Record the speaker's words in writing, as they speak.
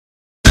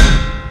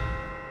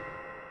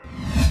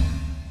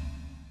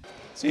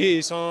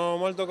Sì, sono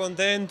molto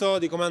contento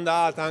di come è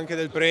andata, anche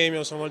del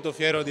premio, sono molto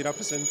fiero di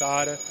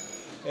rappresentare.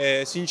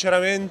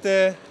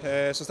 Sinceramente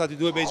sono stati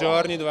due bei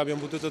giorni dove abbiamo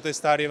potuto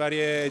testare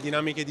varie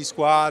dinamiche di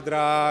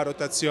squadra,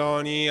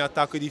 rotazioni,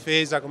 attacco e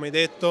difesa, come hai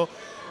detto.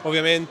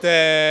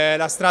 Ovviamente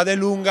la strada è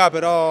lunga,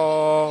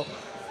 però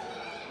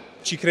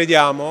ci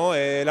crediamo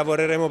e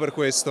lavoreremo per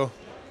questo.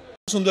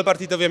 Sono due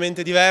partite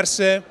ovviamente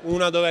diverse,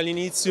 una dove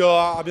all'inizio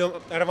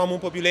eravamo un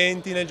po' più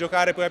lenti nel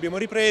giocare, poi abbiamo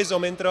ripreso,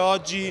 mentre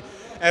oggi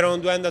erano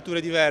due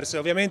andature diverse.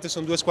 Ovviamente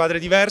sono due squadre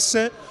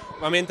diverse,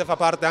 ovviamente fa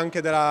parte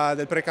anche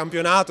del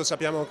precampionato,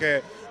 sappiamo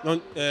che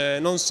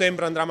non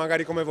sempre andrà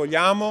magari come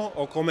vogliamo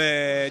o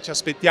come ci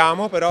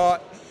aspettiamo, però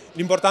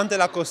l'importante è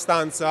la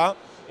costanza,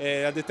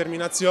 la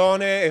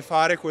determinazione e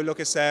fare quello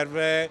che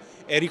serve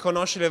e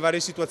riconoscere le varie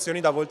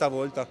situazioni da volta a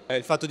volta.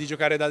 Il fatto di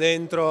giocare da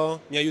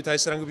dentro mi aiuta a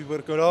essere anche più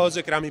pericoloso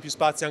e crearmi più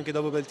spazi anche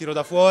dopo per il tiro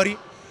da fuori.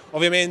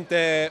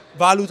 Ovviamente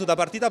valuto da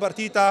partita a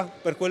partita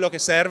per quello che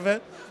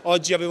serve.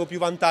 Oggi avevo più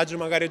vantaggio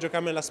magari a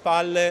giocarmi alle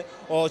spalle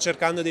o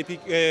cercando dei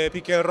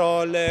pick and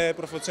roll,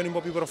 proporzioni un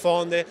po' più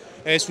profonde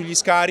sugli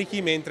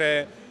scarichi,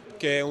 mentre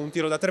che un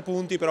tiro da 3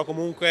 punti, però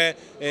comunque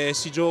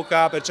si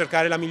gioca per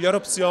cercare la migliore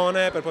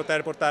opzione per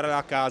poter portarla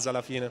a casa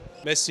alla fine.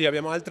 Beh sì,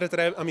 abbiamo altre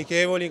 3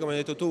 amichevoli, come hai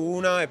detto tu,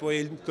 una e poi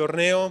il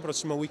torneo,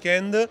 prossimo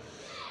weekend.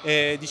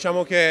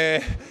 Diciamo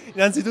che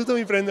innanzitutto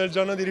mi prendo il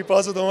giorno di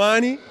riposo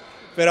domani,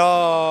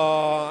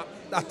 però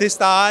a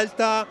testa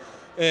alta,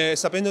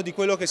 sapendo di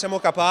quello che siamo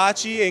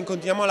capaci e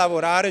continuiamo a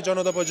lavorare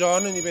giorno dopo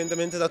giorno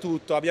indipendentemente da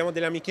tutto. Abbiamo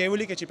delle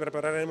amichevoli che ci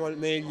prepareremo al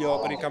meglio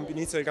per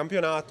l'inizio del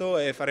campionato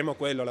e faremo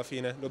quello alla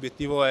fine.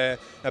 L'obiettivo è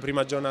la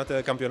prima giornata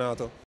del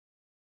campionato.